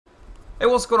Hey,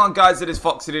 what's going on, guys? It is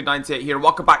FoxyDude98 here.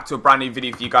 Welcome back to a brand new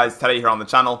video for you guys today here on the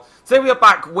channel. Today we are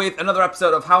back with another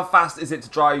episode of How Fast Is It to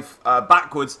Drive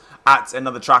Backwards at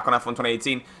another track on F1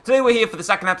 2018. Today we're here for the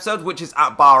second episode, which is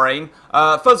at Bahrain.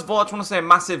 First of all, I just want to say a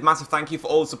massive thank you for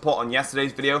all the support on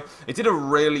yesterday's video. It did a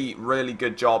really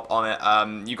good job on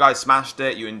it. You guys smashed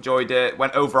it, you enjoyed it,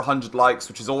 went over 100 likes,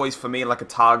 which is always for me like a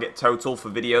target total for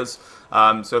videos.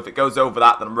 So if it goes over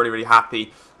that, then I'm really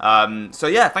happy. So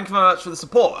yeah, thank you very much for the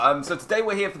support. So today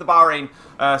we're here for the Bahrain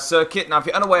circuit. Now, if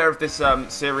you're unaware of this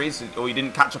series, or you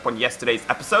didn't catch up on yesterday's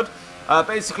episode,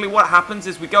 basically what happens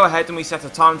is we go ahead and we set a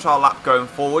time trial lap going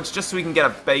forwards, just so we can get a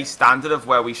base standard of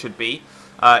where we should be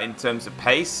in terms of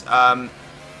pace.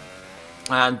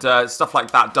 And stuff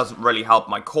like that doesn't really help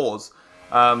my cause.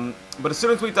 But as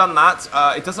soon as we've done that,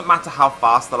 it doesn't matter how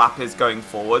fast the lap is going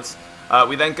forwards.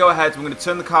 We then go ahead and we're going to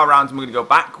turn the car around and we're going to go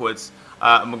backwards.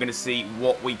 And we're going to see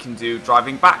what we can do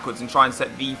driving backwards and try and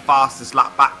set the fastest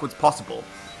lap backwards possible.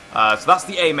 So that's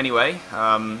the aim anyway.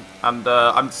 I'm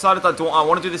decided I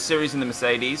want to do this series in the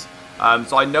Mercedes.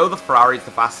 So I know the Ferrari is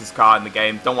the fastest car in the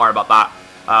game. Don't worry about that.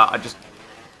 I just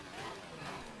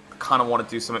kind of want to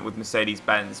do something with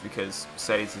Mercedes-Benz because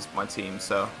Mercedes is my team.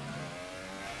 So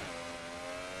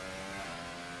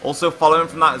also following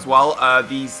from that as well,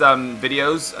 these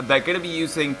videos, they're going to be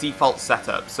using default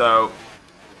setup. So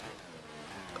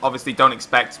obviously don't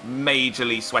expect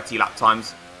majorly sweaty lap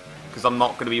times, because I'm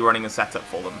not going to be running a setup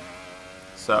for them.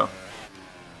 So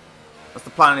that's the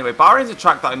plan anyway. Bahrain's a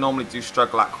track that I normally do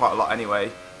struggle at quite a lot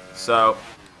anyway, so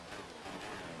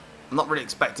I'm not really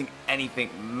expecting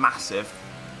anything massive.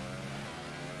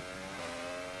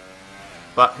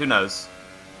 But who knows?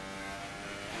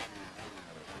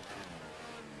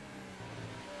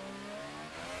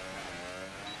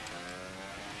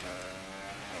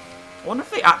 I wonder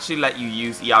if they actually let you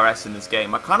use ERS in this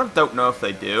game. I kind of don't know if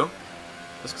they do.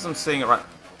 Just because I'm seeing it right...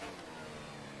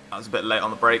 I was a bit late on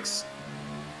the brakes.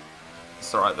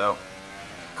 It's alright though.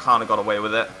 Kind of got away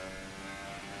with it.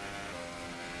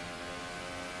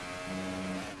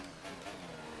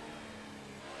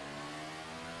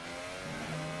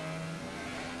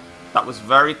 That was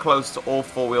very close to all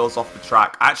four wheels off the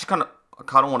track. I actually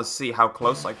kind of want to see how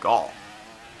close I got.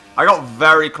 I got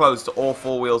very close to all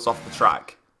four wheels off the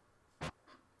track.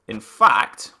 In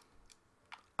fact,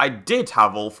 I did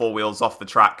have all four wheels off the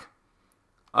track.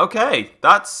 Okay,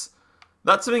 that's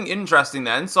something interesting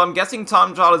then. So I'm guessing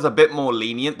time trial is a bit more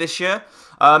lenient this year.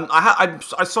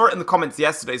 I saw it in the comments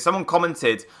yesterday. Someone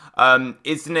commented,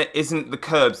 isn't the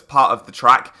curbs part of the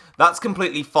track? That's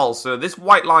completely false. So this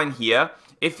white line here,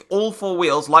 if all four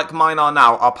wheels, like mine are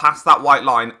now, are past that white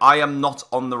line, I am not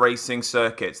on the racing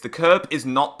circuits. The curb is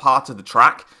not part of the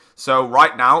track. So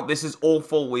right now, this is all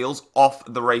four wheels off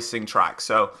the racing track.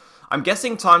 So I'm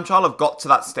guessing time trial have got to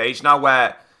that stage now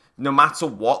where no matter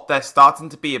what, they're starting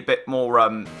to be a bit more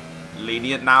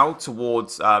lenient now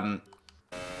towards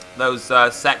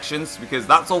those sections, because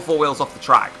that's all four wheels off the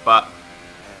track. But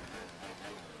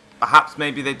perhaps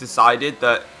maybe they decided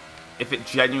that if it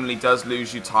genuinely does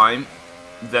lose you time,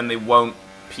 then they won't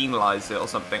penalize it or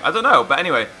something. I don't know, but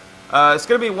anyway. It's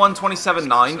going to be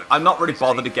 1:27.9. I'm not really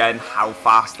bothered again how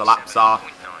fast the laps are,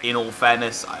 in all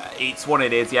fairness. It's what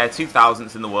it is. Yeah,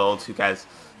 2,000ths in the world. Who cares?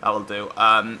 That'll do.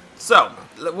 So,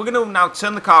 we're going to now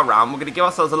turn the car around. We're going to give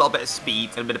ourselves a little bit of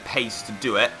speed and a bit of pace to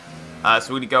do it. So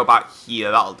we're going to go about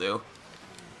here. That'll do.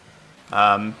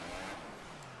 And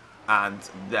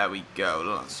there we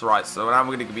go. That's right. So now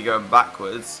we're going to be going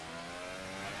backwards.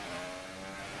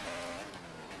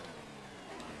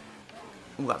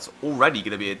 Ooh, that's already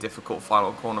going to be a difficult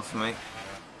final corner for me.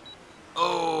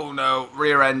 Oh, no.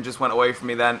 Rear end just went away from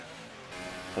me then.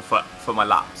 Or for my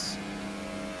laps.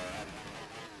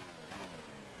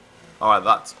 Alright,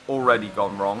 that's already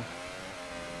gone wrong.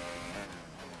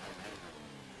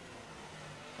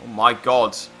 Oh my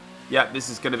god. Yeah, this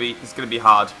is going to be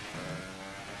hard.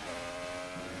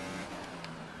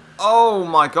 Oh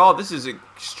my god, this is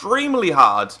extremely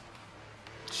hard.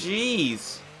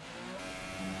 Jeez.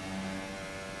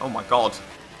 Oh my god.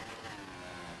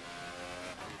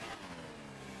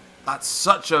 That's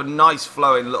such a nice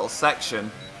flowing little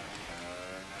section.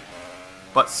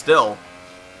 But still,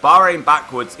 Bahrain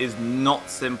backwards is not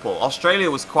simple.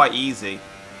 Australia was quite easy.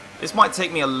 This might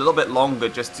take me a little bit longer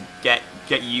just to get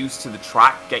used to the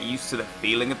track, get used to the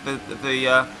feeling of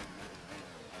the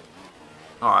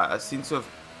Alright, I seem to have...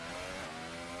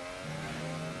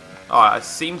 Alright, I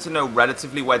seem to know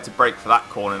relatively where to brake for that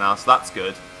corner now, so that's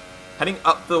good. Heading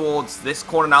up towards this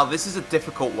corner now. This is a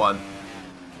difficult one.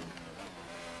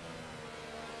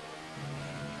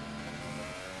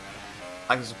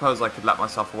 I suppose I could let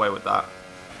myself away with that.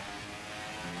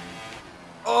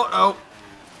 Oh, no.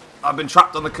 I've been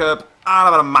trapped on the curb, and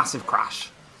I've had a massive crash.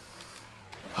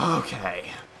 Okay,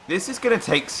 this is going to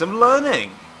take some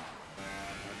learning.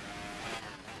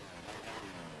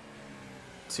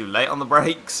 Too late on the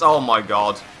brakes. Oh my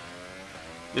god.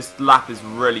 This lap is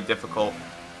really difficult.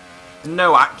 There's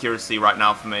no accuracy right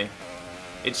now for me.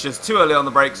 It's just too early on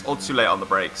the brakes or too late on the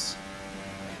brakes.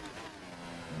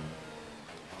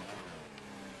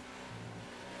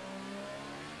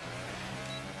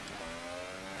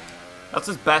 That's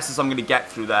as best as I'm going to get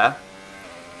through there.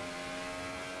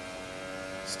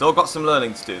 Still got some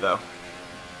learning to do though.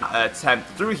 Attempt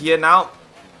through here now.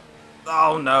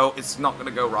 Oh no, it's not going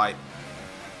to go right.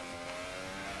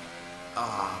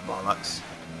 Ah, bollocks.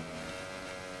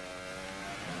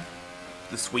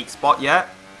 The sweet spot yet.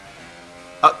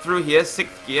 Up through here,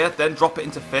 6th gear, then drop it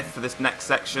into 5th for this next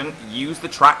section. Use the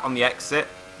track on the exit.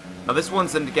 Now this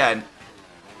one's, and again,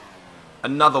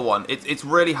 another one. It's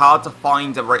really hard to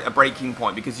find a braking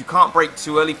point because you can't brake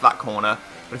too early for that corner.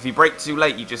 But if you brake too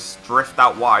late, you just drift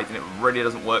out wide and it really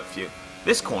doesn't work for you.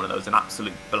 This corner, though, is an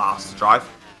absolute blast to drive.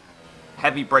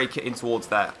 Heavy brake it in towards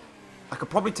there. I could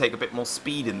probably take a bit more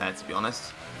speed in there, to be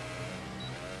honest.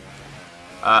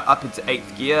 Up into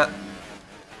 8th gear.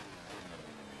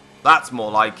 That's more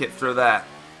like it through there.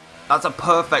 That's a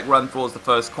perfect run towards the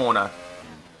first corner.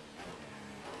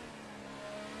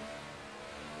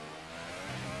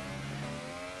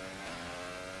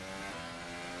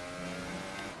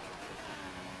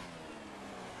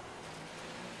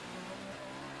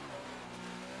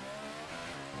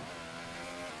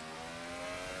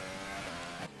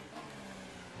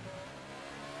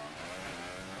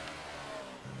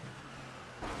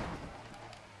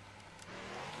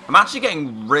 I'm actually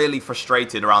getting really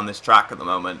frustrated around this track at the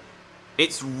moment.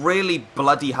 It's really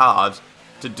bloody hard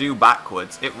to do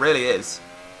backwards. It really is.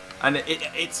 And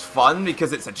it's fun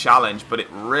because it's a challenge, but it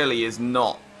really is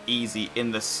not easy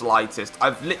in the slightest.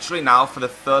 I've literally now, for the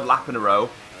 3rd lap in a row,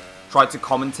 tried to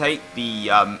commentate the,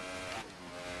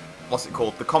 what's it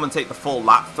called? Commentate the full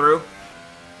lap through,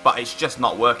 but it's just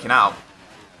not working out.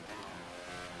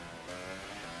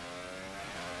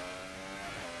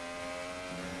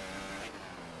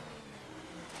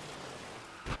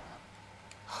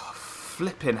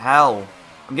 Flipping hell.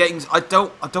 I'm getting... I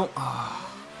don't...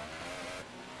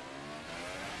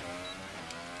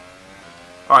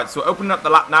 Alright, so we're opening up the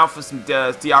lap now for some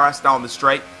DRS down the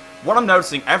straight. What I'm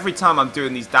noticing every time I'm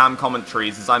doing these damn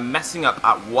commentaries is I'm messing up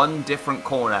at one different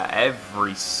corner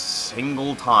every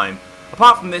single time.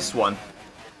 Apart from this one.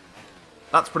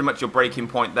 That's pretty much your braking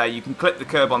point there. You can clip the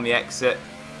curb on the exit.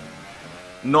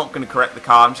 Not going to correct the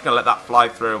car. I'm just going to let that fly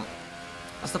through.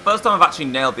 That's the first time I've actually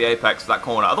nailed the apex of that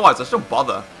corner. Otherwise, I just don't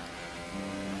bother.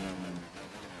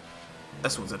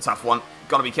 This one's a tough one.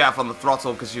 Got to be careful on the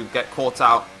throttle because you get caught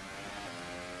out.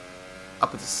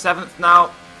 Up into 7th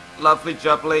now. Lovely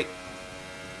jubbly.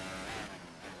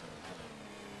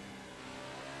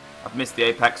 I've missed the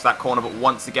apex of that corner, but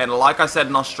once again, like I said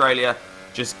in Australia,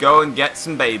 just go and get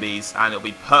some babies and it'll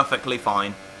be perfectly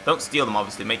fine. Don't steal them,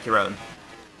 obviously. Make your own.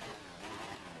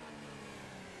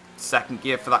 2nd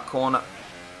gear for that corner.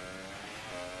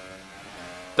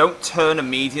 Don't turn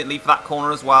immediately for that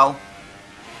corner as well.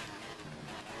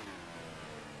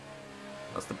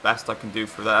 That's the best I can do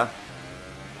for there.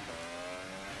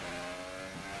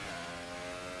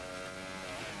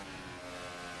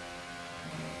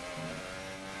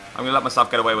 I'm going to let myself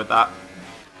get away with that.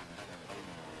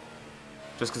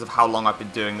 Just because of how long I've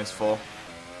been doing this for.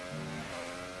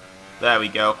 There we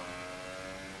go.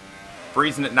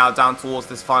 Breezing it now down towards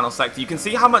this final sector. You can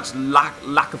see how much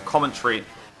lack of commentary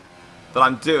that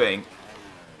I'm doing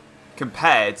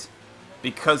compared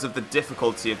because of the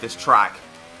difficulty of this track.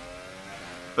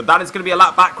 But that is going to be a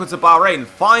lap backwards of Bahrain.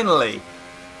 Finally,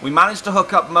 we managed to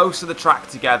hook up most of the track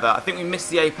together. I think we missed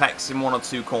the apex in one or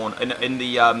two corner in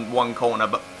the one corner,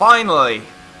 but finally,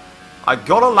 I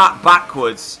got a lap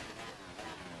backwards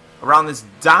around this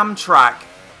damn track.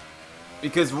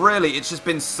 Because really, it's just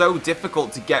been so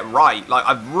difficult to get right. Like,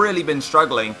 I've really been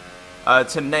struggling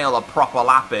to nail a proper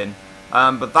lap in.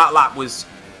 But that lap was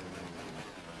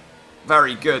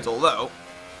very good, although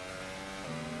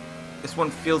this one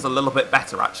feels a little bit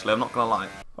better, actually. I'm not going to lie.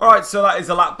 Alright, so that is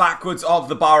a lap backwards of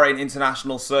the Bahrain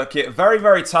International Circuit. Very,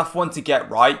 very tough one to get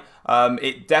right.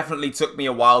 It definitely took me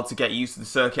a while to get used to the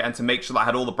circuit and to make sure that I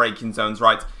had all the braking zones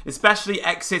right. Especially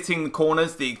exiting the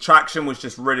corners, the traction was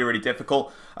just really, really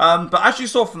difficult. But as you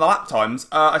saw from the lap times,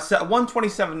 I set a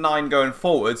 1:27.9 going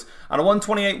forwards and a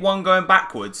 1:28.1 going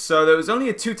backwards. So there was only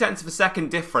a 0.2 of a second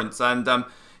difference. And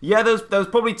yeah, there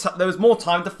was more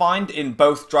time to find in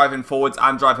both driving forwards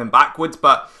and driving backwards.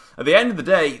 But at the end of the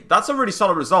day, that's a really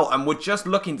solid result. And we're just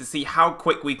looking to see how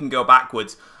quick we can go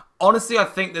backwards. honestly, I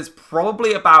think there's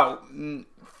probably about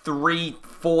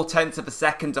 3-4 tenths of a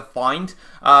second to find,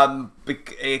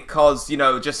 because, you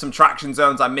know, just some traction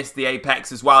zones. I missed the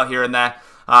apex as well here and there.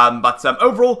 But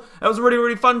overall, it was a really,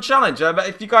 really fun challenge. But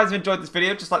if you guys have enjoyed this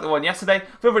video, just like the one yesterday,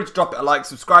 feel free to drop it a like,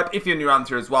 subscribe if you're new around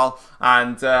here as well.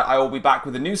 And I will be back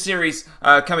with a new series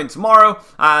coming tomorrow.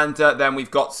 And then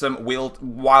we've got some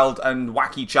wild and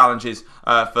wacky challenges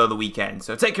for the weekend.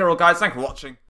 So take care all, guys. Thanks for watching.